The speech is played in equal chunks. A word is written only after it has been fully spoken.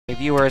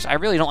viewers, I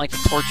really don't like to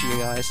torture you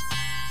guys,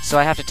 so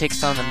I have to take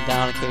some of them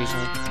down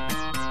occasionally.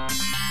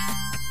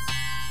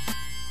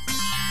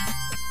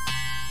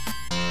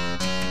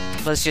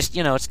 But it's just,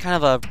 you know, it's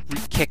kind of a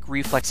kick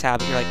reflex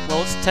habit. You're like, well,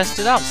 let's test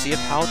it out, see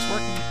how it's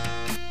working.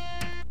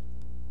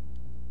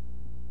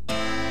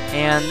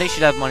 And they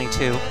should have money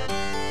too.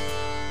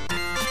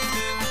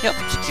 Yep,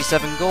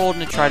 67 gold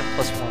and a trident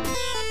 +1.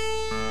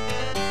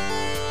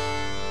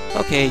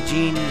 Okay,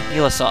 Gene,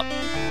 heal us up.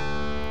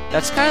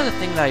 That's kind of the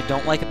thing that I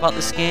don't like about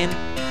this game,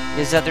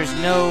 is that there's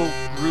no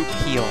group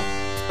heal.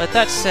 But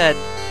that said,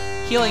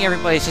 healing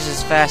everybody is just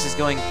as fast as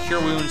going cure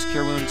wounds,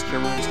 cure wounds,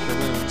 cure wounds, cure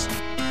wounds.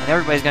 And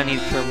everybody's gonna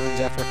need cure wounds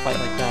after a fight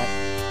like that.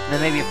 And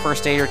then maybe a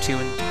first aid or two,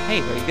 and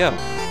hey, there you go.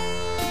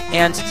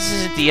 And since this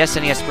isn't the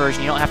SNES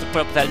version, you don't have to put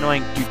up with that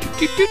annoying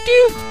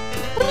do-do-do-do-do.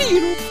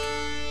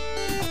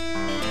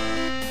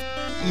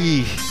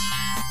 Eesh.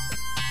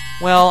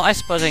 Well, I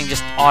suppose I can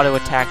just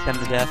auto-attack them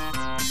to death.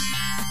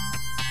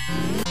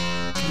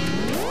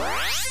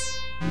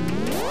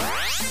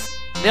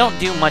 They don't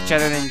do much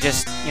other than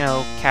just, you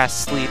know,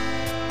 cast sleep.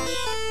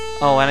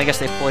 Oh, and I guess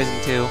they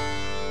poison too.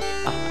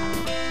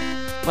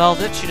 Well,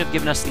 that should have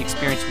given us the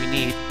experience we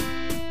need.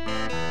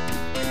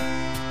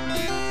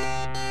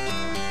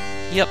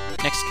 Yep,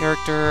 next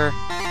character,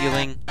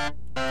 healing.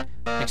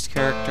 Next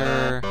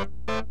character,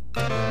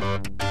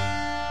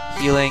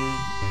 healing.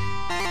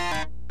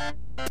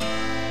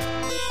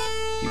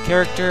 New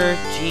character,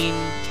 Gene,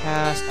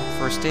 cast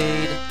first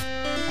aid.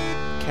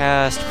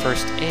 Cast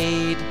first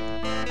aid.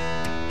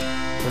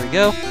 There we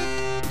go.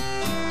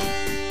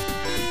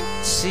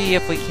 Let's see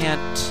if we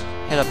can't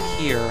head up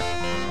here.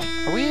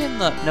 Are we in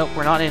the... Nope,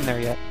 we're not in there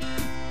yet.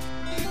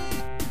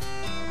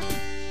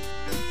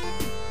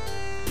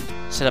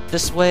 Set up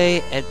this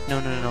way. No,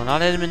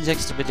 not Edmund's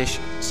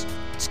Expeditions.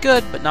 It's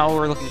good, but not what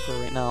we're looking for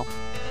right now.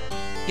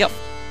 Yep.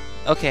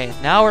 Okay,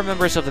 now we're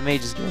members of the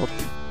Mages Guild.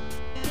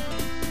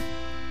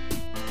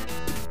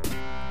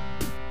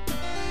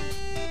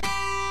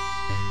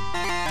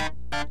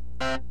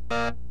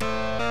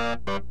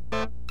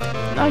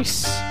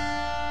 Nice.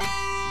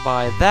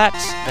 By that,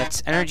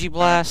 that's Energy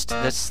Blast,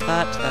 that's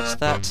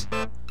that.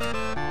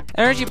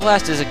 Energy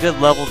Blast is a good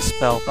leveled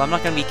spell, but I'm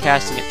not going to be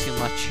casting it too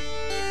much.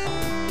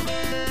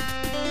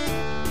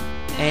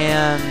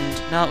 And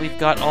now that we've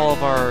got all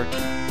of our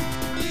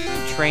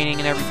training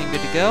and everything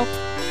good to go,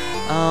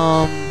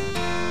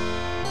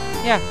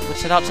 yeah,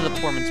 let's head out to the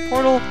Poorman's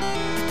Portal,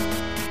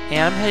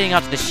 and I'm heading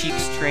out to the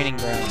Sheik's training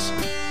grounds.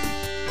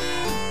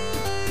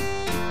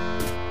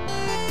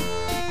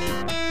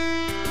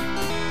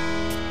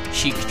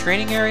 Sheik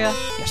training area?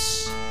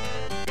 Yes.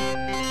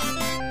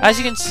 As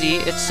you can see,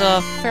 it's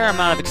a fair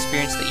amount of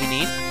experience that you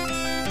need.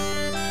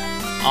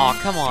 Aw,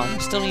 come on.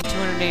 Still need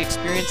 208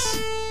 experience?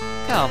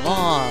 Come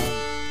on.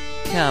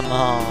 Come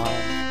on.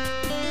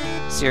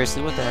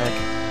 Seriously, what the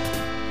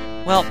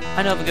heck? Well,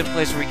 I know of a good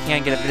place where we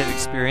can get a bit of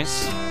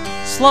experience.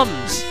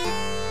 Slums!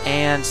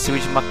 And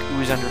sewage muck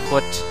ooze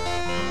underfoot.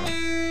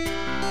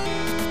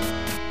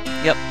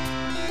 Yep.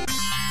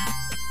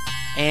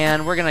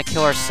 And we're gonna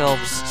kill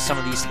ourselves some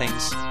of these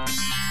things.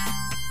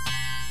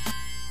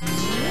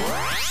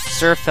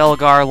 Sir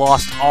Felgar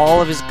lost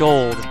all of his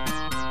gold.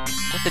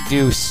 What the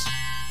deuce?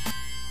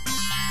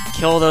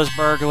 Kill those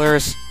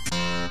burglars.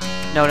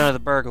 No, the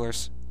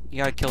burglars. You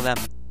gotta kill them.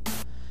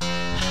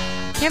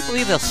 Can't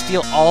believe they'll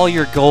steal all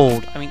your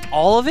gold. I mean,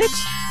 all of it?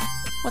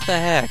 What the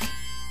heck?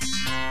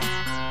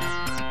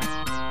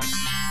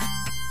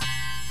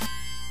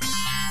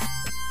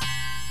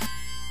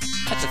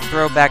 That's a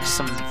throwback to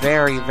some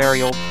very,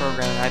 very old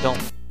programming I don't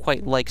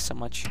quite like so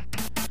much.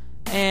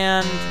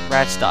 And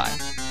rats die.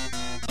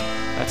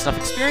 That's enough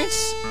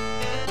experience.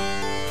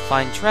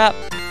 Find trap.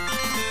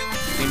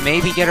 We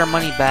maybe get our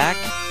money back.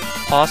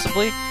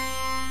 Possibly.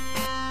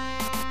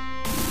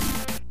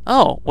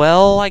 Oh,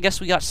 well, I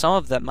guess we got some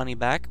of that money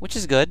back, which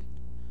is good.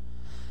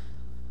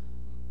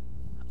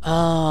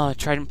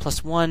 Trident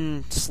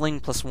 +1, sling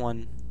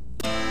 +1.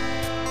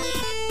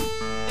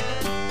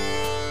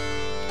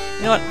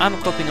 You know what? I'm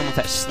equipping him with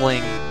that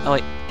sling. Oh,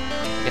 wait.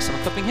 I guess I'm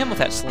equipping him with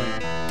that sling.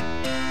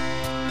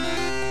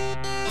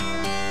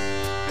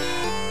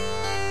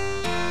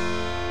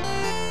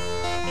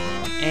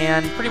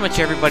 And pretty much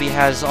everybody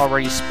has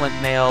already splint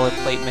mail or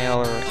plate mail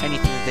or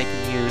anything that they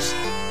can use.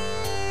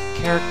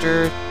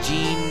 Character,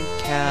 Gene,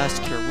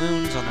 cast Cure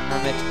Wounds on the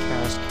Hermit,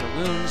 cast Cure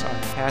Wounds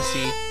on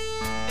Cassie.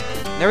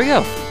 There we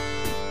go.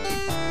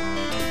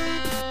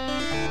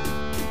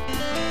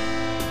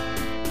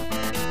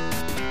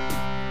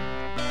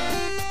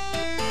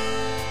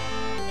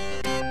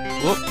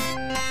 Whoop.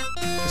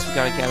 Guess we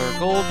gotta gather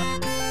gold.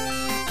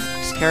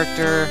 This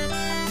character,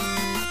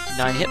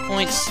 9 hit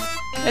points.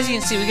 As you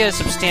can see, we get a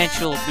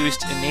substantial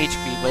boost in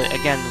HP, but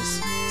again,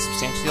 this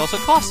substantially also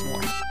costs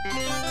more.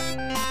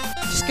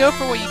 Just go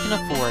for what you can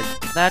afford.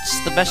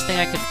 That's the best thing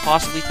I could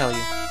possibly tell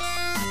you.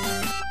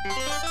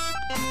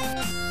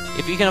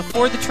 If you can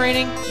afford the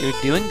training, you're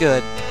doing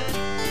good.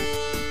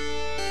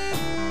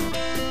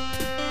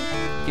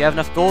 If you have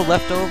enough gold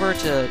left over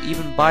to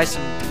even buy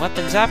some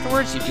weapons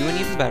afterwards, you're doing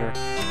even better.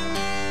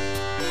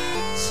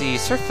 see.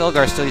 Sir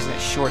Felgar's still using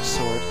that short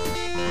sword.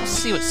 Let's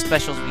see what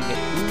specials we can get.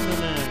 Ooh,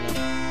 no.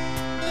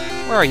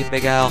 Where are you,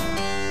 Big Al?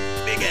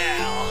 Big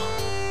Al!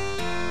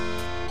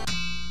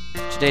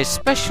 Today's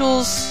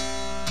specials...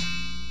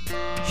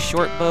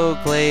 Short bow,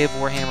 glaive,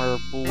 warhammer,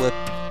 bullwhip,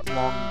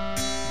 long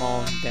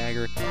maul, and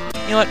dagger.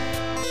 You know what?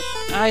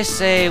 I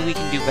say we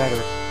can do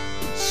better.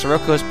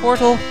 Siroko's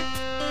portal.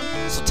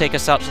 This will take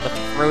us out to the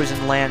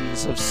frozen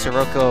lands of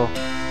Sirocco.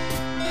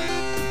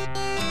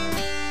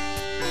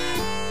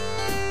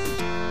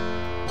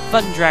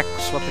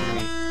 Thundrak's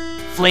weaponry.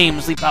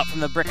 Flames leap out from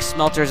the brick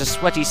smelter as a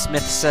sweaty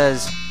smith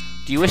says,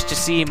 "Do you wish to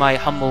see my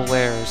humble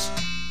wares?"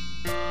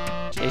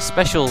 Today's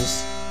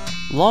specials.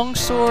 Long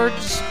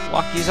swords,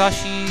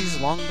 wakizashis,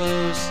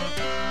 longbows.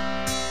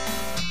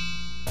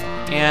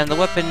 And the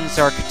weapons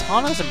are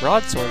katanas and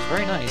broadswords.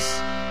 Very nice.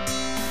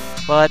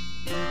 But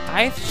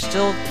I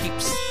still keep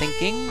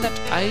thinking that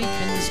I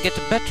can get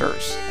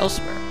betters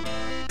elsewhere.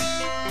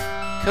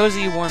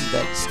 Cozy warm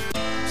beds.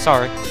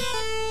 Sorry.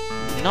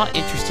 Not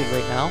interested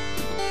right now.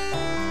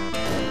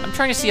 I'm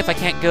trying to see if I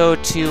can't go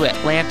to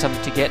Atlantum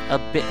to get a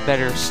bit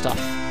better stuff.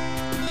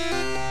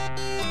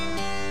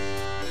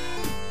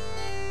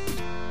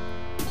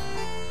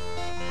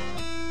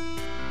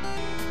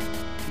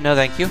 No,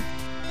 thank you.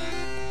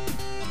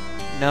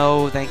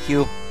 No, thank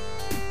you.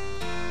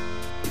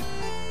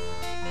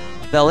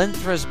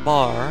 Belinthra's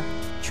Bar,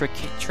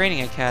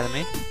 Training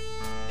Academy.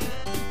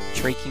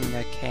 Tracking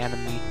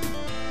Academy.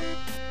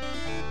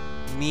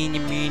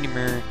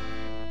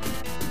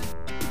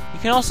 You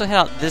can also head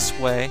out this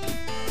way,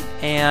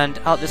 and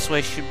out this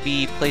way should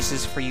be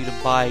places for you to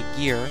buy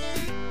gear.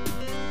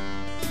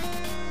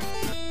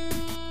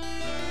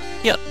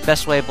 Yep,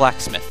 best way,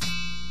 blacksmith.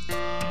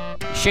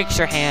 He shakes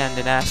your hand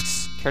and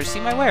asks, "Care to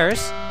see my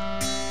wares?"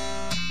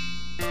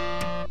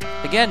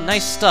 Again,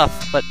 nice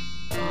stuff, but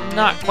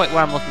not quite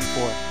what I'm looking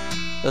for.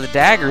 Though the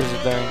daggers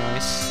are very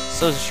nice,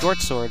 so is a short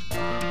sword.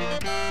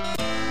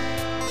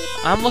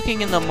 I'm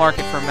looking in the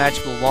market for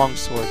magical long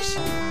swords.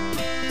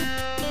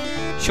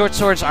 Short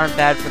swords aren't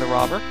bad for the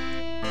robber,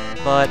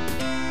 but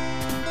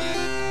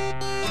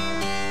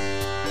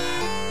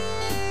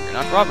you're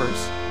not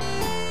robbers.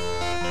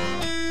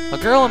 A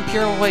girl in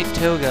pure white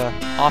toga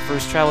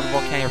offers travel to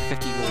Volcania for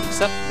 50 gold.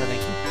 Except, no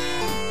thank you.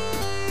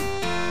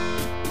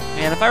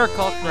 And if I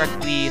recall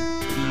correctly,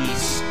 the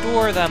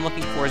store that I'm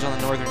looking for is on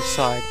the northern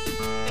side.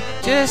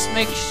 Just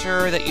make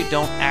sure that you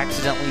don't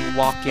accidentally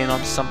walk in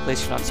on some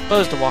place you're not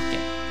supposed to walk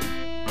in.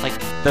 Like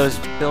those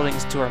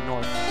buildings to our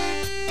north.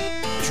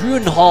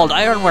 Drunhold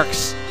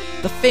Ironworks!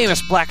 The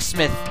famous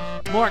blacksmith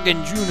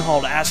Morgan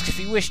Drunhold asks if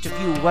you wish to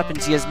view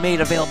weapons he has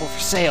made available for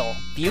sale.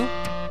 View?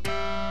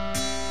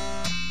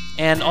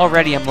 And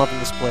already I'm loving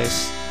this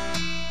place.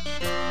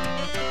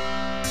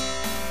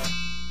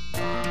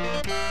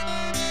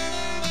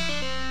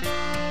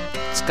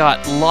 It's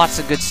got lots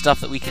of good stuff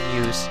that we can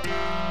use.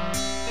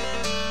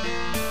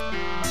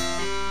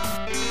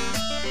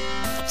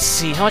 Let's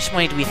see, how much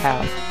money do we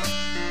have?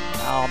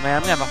 Oh man,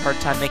 I'm gonna have a hard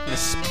time making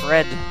this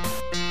spread.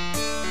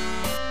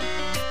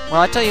 Well,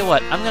 I tell you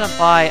what, I'm gonna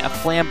buy a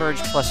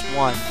Flamberge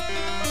 +1.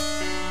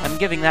 I'm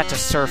giving that to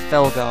Sir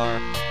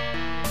Felgar.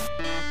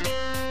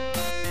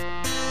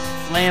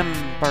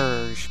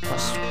 Flamberge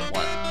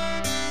 +1.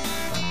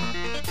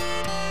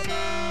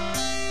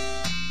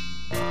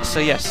 So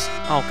yes,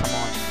 oh come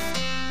on.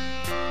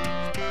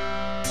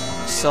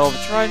 Sell the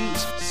trident,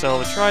 sell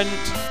the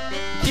trident.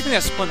 I'm keeping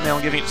that splint mail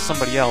and giving it to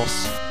somebody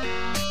else.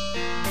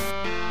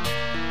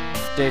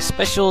 Today's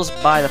specials,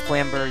 buy the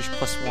Flamberge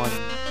 +1.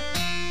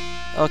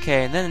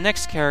 Okay, and then the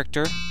next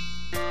character,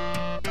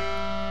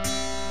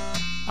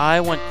 I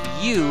want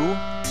you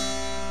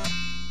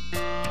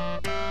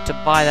to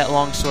buy that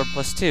longsword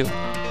 +2.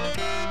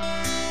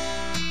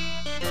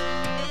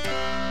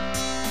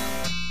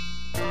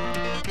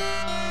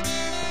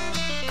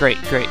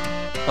 Great, great.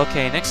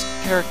 Okay, next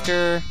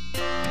character,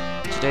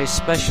 today's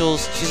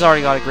specials, she's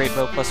already got a great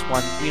bow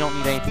 +1. We don't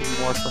need anything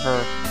more for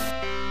her.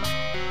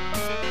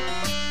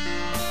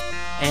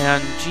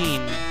 And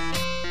Jean.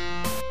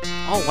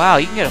 Oh wow,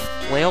 you can get a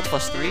flail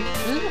 +3?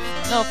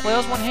 No,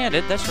 flail's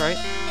one-handed, that's right.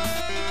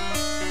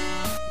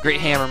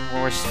 Great hammer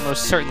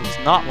most certainly is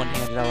not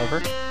one-handed,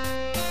 however.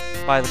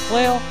 Buy the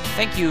flail.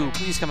 Thank you,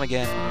 please come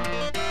again.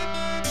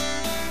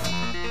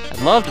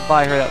 I'd love to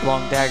buy her that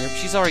long dagger, but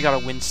she's already got a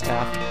wind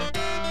staff.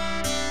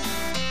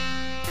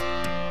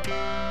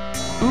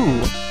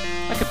 Ooh,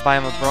 I could buy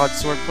him a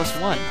broadsword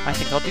 +1. I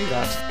think I'll do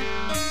that.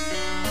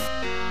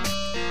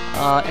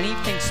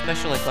 Anything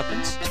special like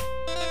weapons?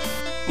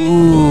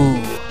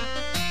 Ooh.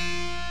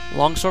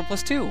 Longsword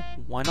 +2.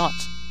 Why not?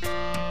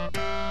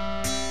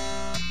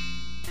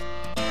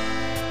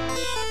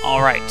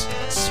 Alright,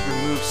 let's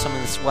remove some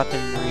of this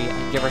weaponry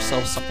and give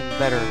ourselves something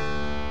better.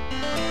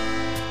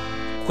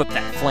 Equip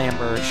that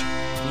Flamberge.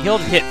 He'll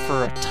hit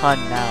for a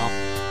ton now.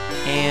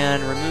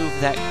 And remove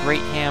that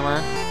great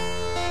hammer.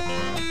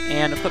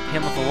 And equip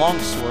him with a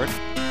longsword.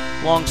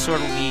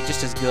 Longsword will be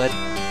just as good.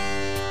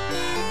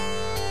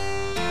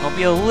 It'll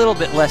be a little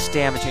bit less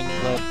damaging,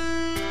 but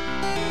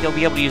he'll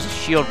be able to use a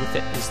shield with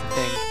it, is the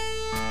thing.